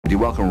Would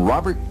you welcome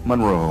Robert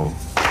Monroe?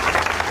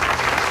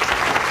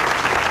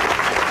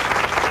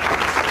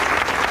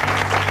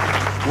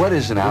 What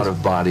is an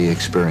out-of-body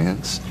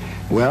experience?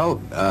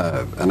 Well,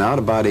 an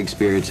out-of-body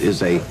experience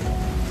is a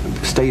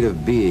state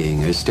of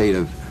being, a state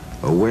of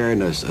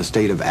awareness, a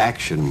state of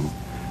action,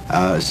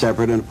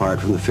 separate and apart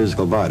from the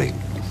physical body.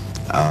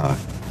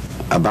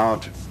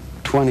 About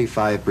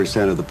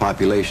 25% of the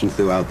population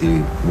throughout the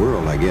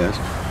world, I guess,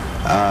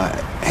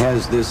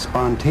 has this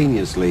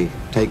spontaneously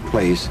take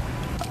place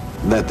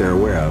that they're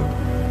aware of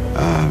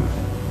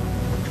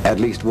at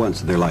least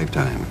once in their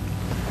lifetime.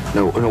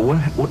 No,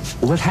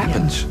 what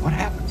happens? What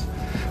happens?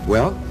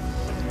 Well,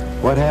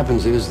 what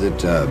happens is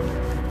that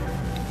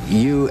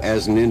you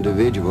as an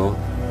individual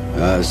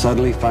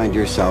suddenly find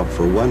yourself,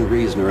 for one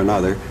reason or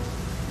another,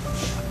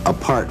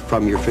 apart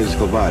from your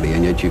physical body,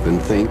 and yet you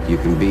can think, you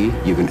can be,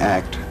 you can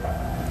act,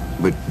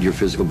 but your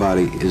physical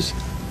body is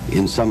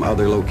in some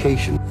other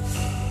location.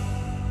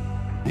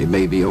 It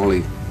may be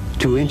only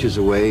 2 inches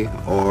away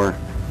or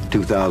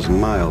 2,000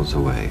 miles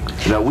away.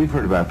 Now, we've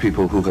heard about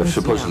people who have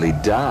supposedly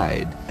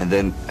died and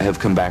then have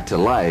come back to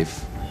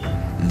life.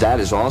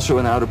 That is also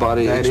an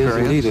out-of-body experience?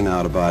 That is indeed an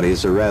out-of-body.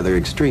 It's a rather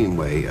extreme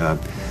way.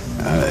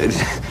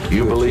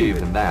 You believe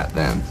in that,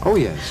 then? Oh,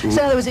 yes. So in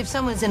other words, if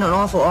someone's in an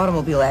awful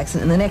automobile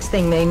accident and the next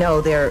thing they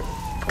know, they're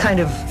kind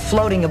of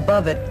floating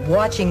above it,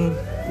 watching...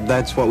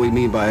 That's what we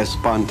mean by a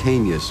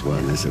spontaneous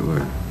one, as it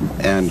were.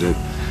 And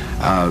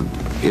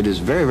it is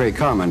very, very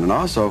common. And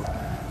also,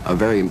 a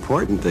very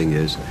important thing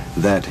is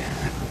that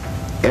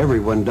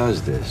everyone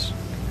does this.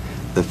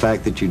 The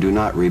fact that you do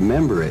not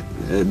remember it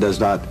does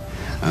not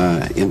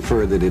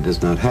infer that it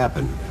does not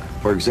happen.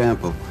 For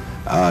example,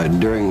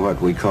 during what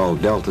we call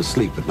delta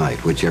sleep at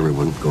night, which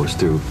everyone goes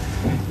through,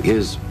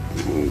 is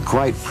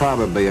quite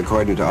probably,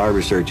 according to our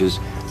researches,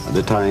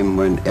 the time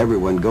when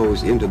everyone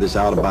goes into this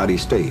out-of-body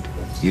state.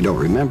 You don't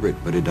remember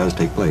it, but it does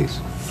take place.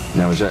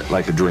 Now, is that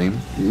like a dream?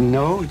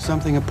 No, it's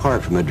something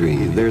apart from a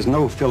dream. There's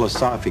no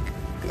philosophic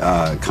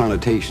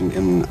connotation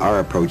in our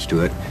approach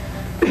to it,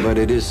 but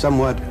it is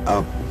somewhat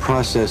a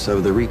process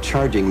of the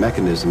recharging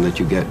mechanism that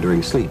you get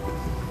during sleep.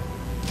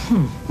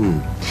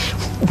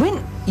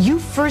 When you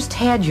first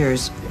had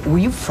yours, were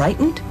you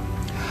frightened?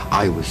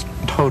 I was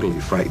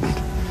totally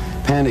frightened.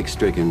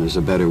 Panic-stricken is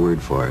a better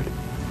word for it.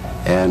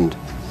 And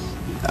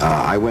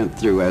I went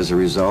through, as a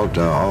result,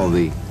 all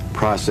the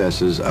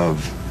processes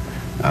of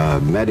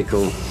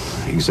medical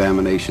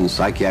examinations,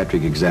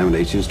 psychiatric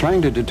examinations,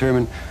 trying to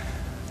determine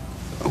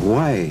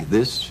why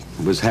this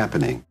was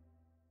happening.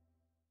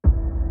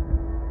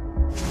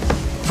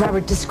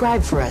 Robert,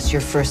 describe for us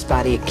your first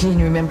body. Can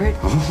you remember it?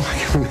 Oh, I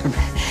can remember.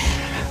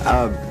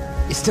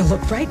 You still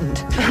look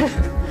frightened.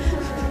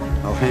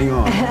 Oh, hang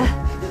on.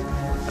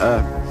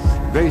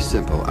 Very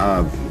simple.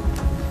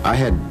 I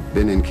had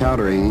been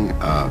encountering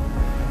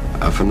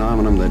a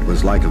phenomenon that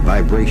was like a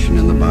vibration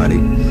in the body,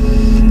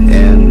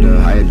 and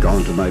I had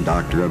gone to my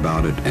doctor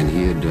about it, and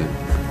he had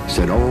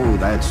said, oh,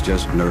 that's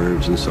just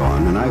nerves and so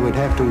on, and I would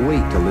have to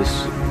wait till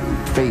this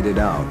faded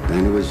out,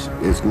 and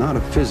it's not a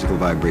physical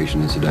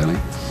vibration, incidentally.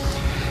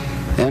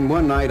 And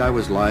one night I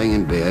was lying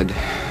in bed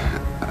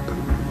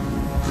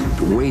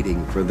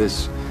waiting for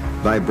this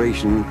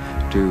vibration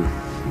to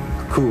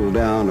cool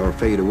down or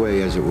fade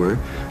away, as it were,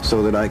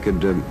 so that I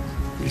could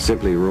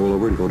simply roll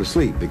over and go to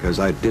sleep, because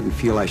I didn't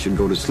feel I should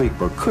go to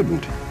sleep, or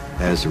couldn't,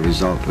 as a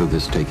result of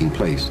this taking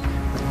place.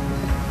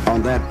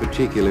 On that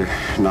particular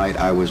night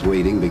I was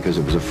waiting, because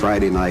it was a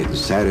Friday night and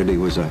Saturday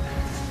was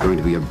going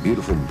to be a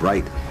beautiful,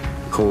 bright,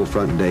 cold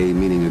front day,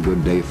 meaning a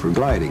good day for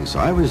gliding. So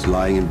I was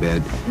lying in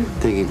bed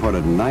thinking what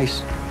a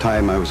nice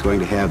time I was going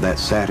to have that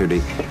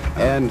Saturday.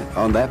 And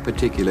on that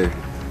particular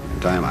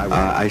time,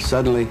 I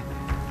suddenly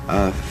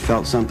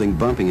felt something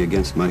bumping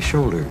against my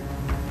shoulder.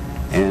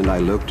 And I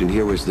looked, and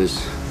here was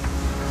this,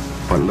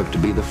 what looked to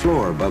be the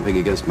floor bumping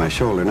against my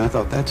shoulder. And I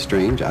thought, that's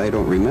strange. I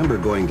don't remember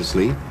going to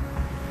sleep.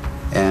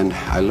 And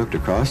I looked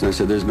across, and I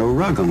said, there's no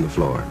rug on the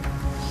floor.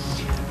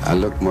 I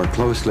looked more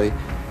closely,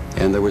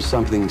 and there was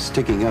something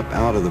sticking up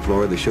out of the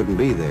floor that shouldn't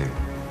be there.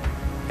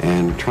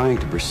 And trying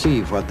to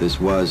perceive what this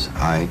was,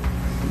 I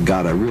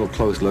got a real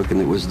close look, and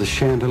it was the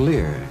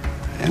chandelier.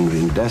 And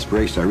in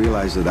desperation, I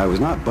realized that I was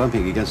not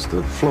bumping against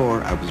the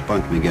floor, I was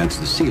bumping against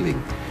the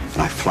ceiling.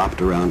 And I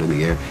flopped around in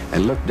the air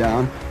and looked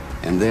down,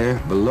 and there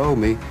below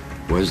me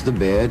was the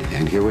bed,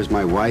 and here was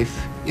my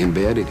wife in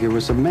bed, and here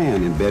was a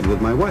man in bed with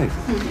my wife.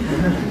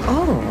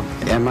 Oh.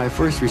 And my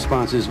first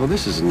response is, well,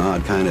 this is an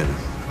odd kind of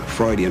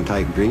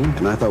Freudian-type dream.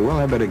 And I thought, well,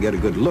 I better get a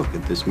good look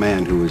at this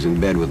man who was in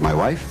bed with my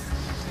wife.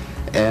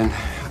 And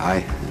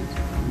I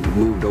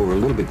moved over a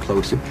little bit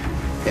closer,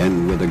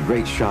 and with a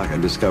great shock, I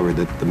discovered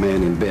that the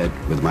man in bed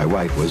with my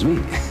wife was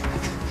me.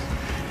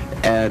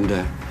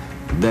 And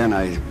then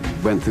I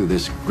went through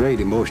this great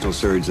emotional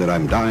surge that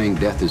I'm dying,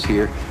 death is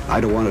here,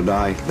 I don't want to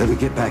die, let me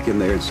get back in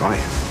there. And so I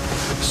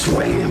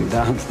swam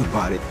down to the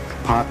body,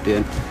 popped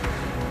in,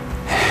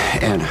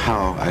 and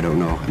how, I don't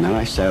know. And then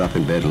I sat up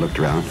in bed and looked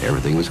around.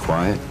 Everything was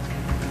quiet.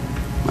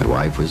 My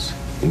wife was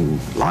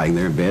lying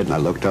there in bed, and I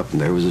looked up,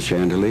 and there was a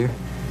chandelier.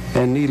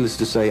 And needless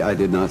to say, I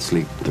did not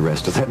sleep the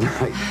rest of that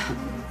night.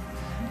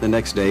 The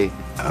next day,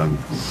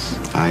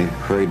 I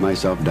hurried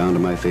myself down to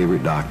my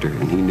favorite doctor,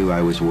 and he knew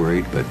I was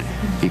worried, but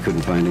he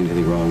couldn't find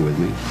anything wrong with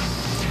me.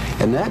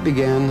 And that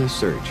began the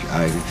search.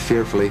 I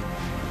fearfully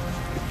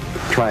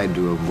tried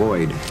to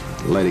avoid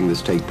letting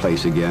this take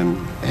place again,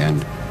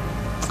 and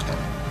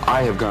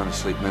I have gone to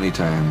sleep many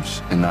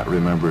times and not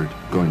remembered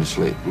going to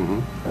sleep.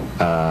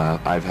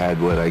 I've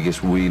had what I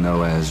guess we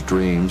know as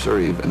dreams or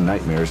even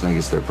nightmares, and I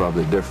guess they're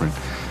probably different.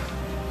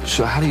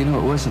 So how do you know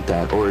it wasn't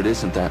that, or it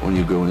isn't that when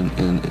you go in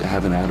and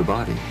have an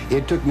out-of-body?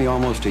 it took me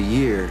almost a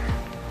year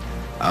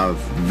of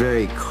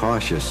very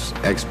cautious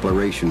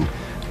exploration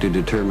to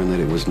determine that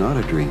it was not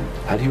a dream.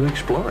 How do you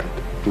explore it?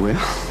 Well,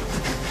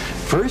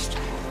 first,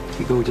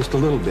 you go just a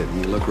little bit,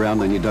 and you look around,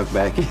 then you duck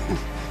back in.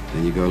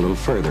 Then you go a little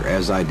further,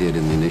 as I did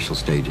in the initial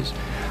stages.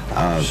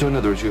 So in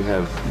other words, you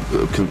have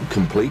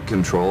complete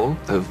control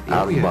of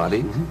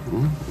out-of-body?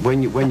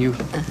 When you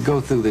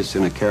go through this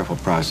in a careful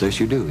process,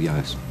 you do,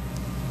 yes.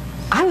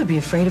 I would be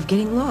afraid of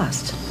getting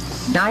lost.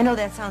 Now, I know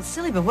that sounds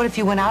silly, but what if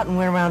you went out and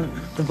went around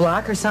the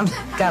block or something,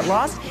 got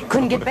lost,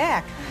 couldn't get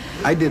back?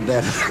 I did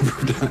that a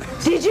number of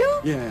times. Did you?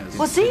 Yes.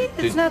 Well, see,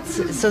 it's not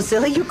so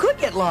silly. You could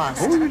get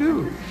lost. Oh, you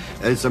do.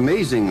 It's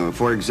amazing,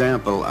 for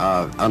example,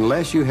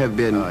 unless you have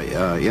been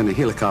in a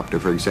helicopter,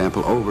 for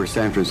example, over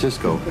San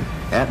Francisco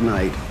at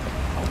night,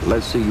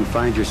 let's say you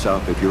find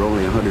yourself, if you're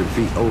only 100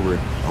 feet over a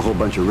whole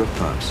bunch of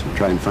rooftops,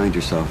 try and find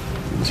yourself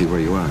and see where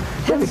you are.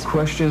 Any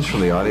questions from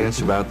the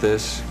audience about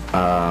this?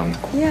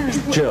 Yeah.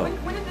 Jill.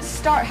 When did this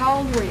start? How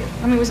old were you?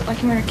 I mean, was it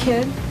like you were a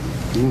kid?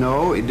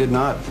 No, it did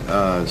not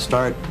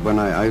start when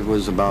I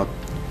was about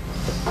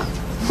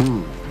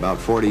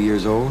 40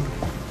 years old.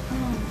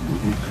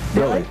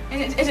 Really?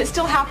 And is it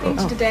still happening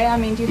to today? I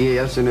mean, do you...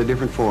 Yes, in a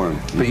different form.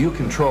 But you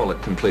control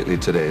it completely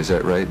today, is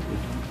that right?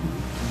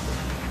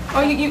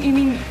 Oh, you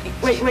mean...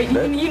 Wait,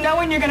 you know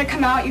when you're going to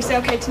come out, you say,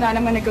 okay, tonight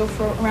I'm going to go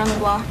for around the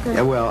block? Or...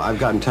 Yeah, well, I've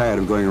gotten tired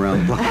of going around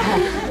the block.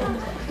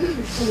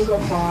 Can you go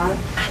far?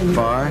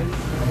 Far?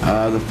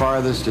 The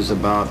farthest is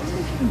about,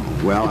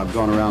 well, I've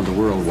gone around the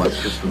world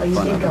once just for the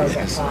fun of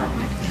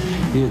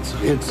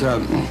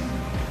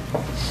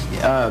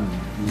it.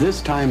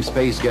 This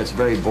time-space gets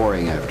very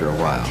boring after a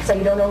while. So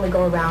you don't only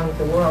go around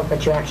the world,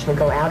 but you actually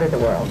go out of the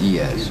world.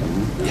 Yes.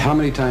 How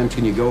many times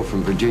can you go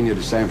from Virginia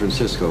to San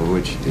Francisco,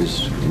 which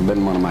has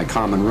been one of my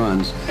common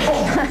runs,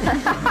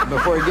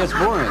 before it gets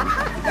boring?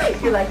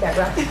 You like that,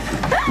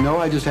 right? No,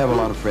 I just have a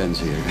lot of friends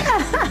here.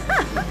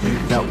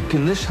 Now,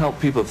 can this help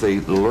people if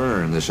they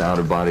learn this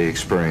out-of-body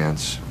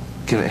experience?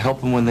 Can it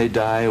help them when they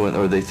die,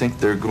 or they think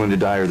they're going to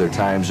die, or their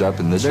time's up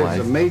in this life?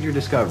 There's a major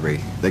discovery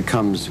that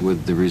comes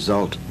with the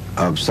result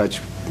of such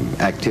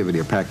activity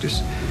or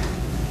practice.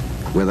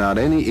 Without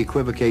any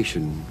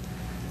equivocation,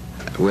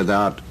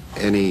 without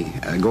any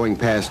going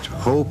past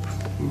hope,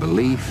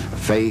 belief,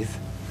 faith,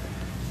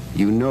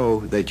 you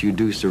know that you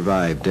do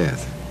survive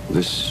death.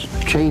 This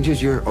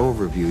changes your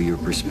overview, your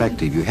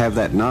perspective. You have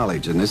that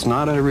knowledge, and it's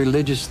not a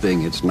religious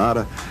thing. It's not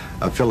a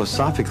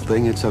philosophic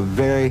thing. It's a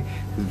very,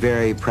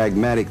 very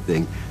pragmatic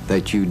thing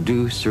that you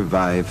do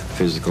survive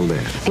physical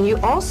death. And you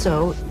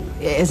also,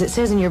 as it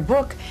says in your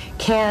book,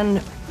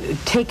 can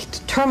take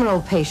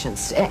terminal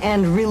patients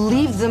and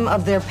relieve them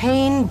of their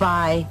pain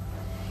by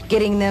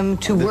getting them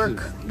to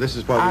work This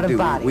is what out we do. of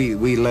body.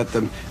 We let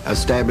them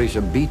establish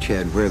a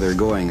beachhead where they're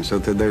going so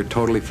that they're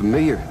totally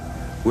familiar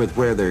with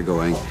where they're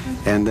going,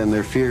 and then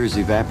their fears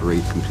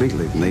evaporate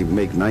completely, and they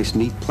make nice,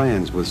 neat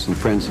plans with some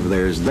friends of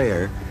theirs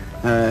there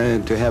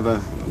to have a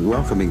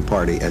welcoming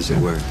party, as it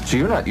were. So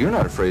you're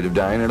not afraid of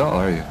dying at all,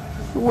 are you?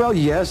 Well,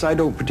 yes, I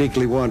don't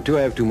particularly want to.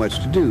 I have too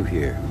much to do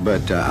here,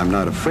 but I'm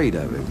not afraid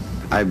of it.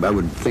 I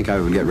would think I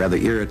would get rather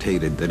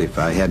irritated that if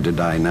I had to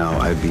die now,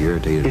 I'd be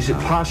irritated. Is it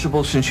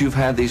possible, since you've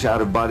had these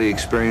out-of-body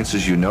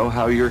experiences, you know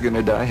how you're going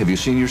to die? Have you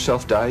seen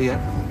yourself die yet?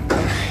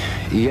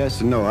 Yes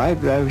and no.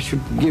 I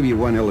should give you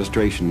one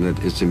illustration that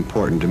is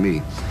important to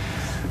me.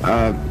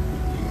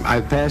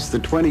 I've passed the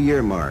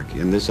 20-year mark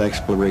in this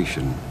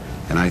exploration,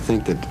 and I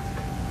think that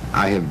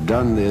I have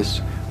done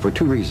this for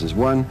two reasons.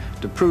 One,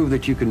 to prove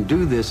that you can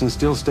do this and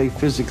still stay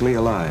physically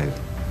alive.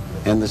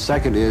 And the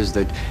second is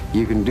that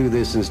you can do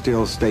this and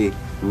still stay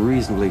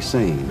reasonably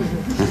sane.